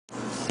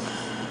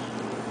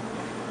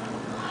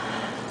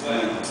We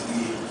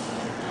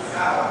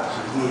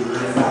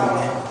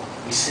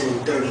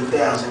sending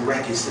 30,000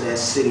 records to that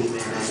city, man,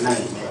 that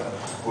night, man.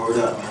 Word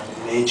up,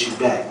 man. We hit you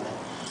back, man.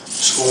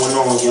 What's going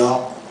on,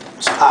 y'all?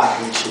 What's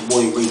poppin'? It's your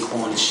boy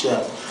Raekwon the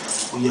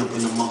Chef. We up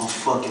in the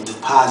motherfucking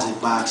deposit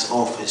box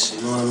office,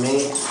 you know what I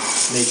mean?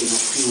 Making a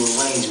few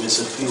arrangements,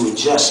 a few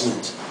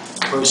adjustments.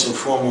 First and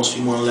foremost,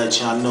 we want to let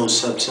y'all know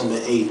September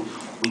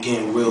 8th, we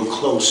getting real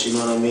close, you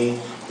know what I mean?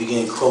 We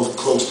getting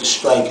close to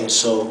striking,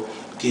 so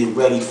get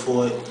ready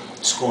for it.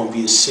 It's going to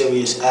be a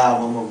serious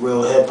album, a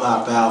real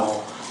hip-hop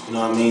album, you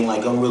know what I mean?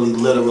 Like, I'm really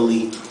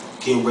literally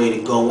getting ready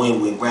to go in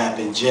with rap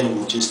in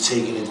general, just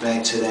taking it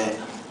back to that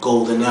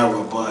golden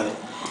era, but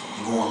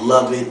you're going to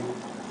love it,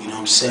 you know what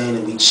I'm saying?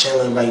 And we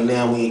chilling right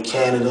now, we in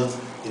Canada,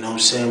 you know what I'm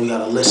saying? We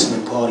got a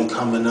listening party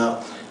coming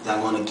up that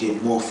I'm going to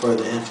get more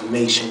further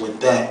information with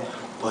that,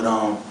 but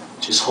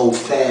just hold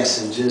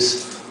fast and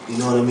just, you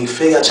know what I mean?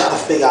 Try to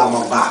figure out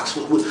my box.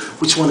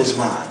 Which one is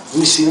mine? Let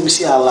me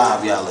see how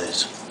live y'all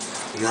is.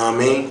 You know what I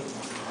mean?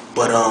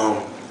 But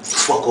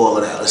fuck all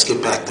of that. Let's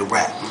get back to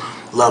rap.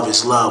 Love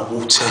is love,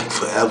 Wu-Tang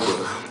forever.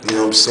 You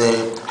know what I'm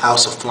saying?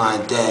 House of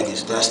Flying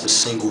Daggers. That's the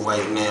single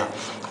right now.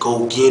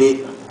 Go get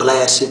it,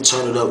 blast it,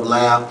 turn it up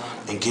loud,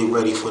 and get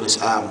ready for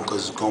this album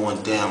because it's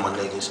going down, my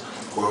niggas.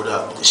 Word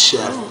up, the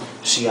chef.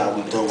 See how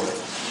we doing.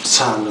 It's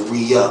time to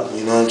re-up.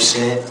 You know what I'm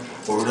saying?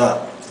 Word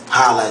up.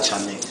 Holla at y'all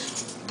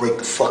niggas. Break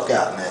the fuck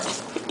out now.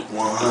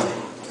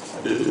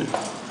 100.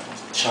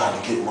 Trying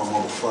to get my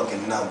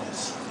motherfucking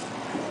numbers.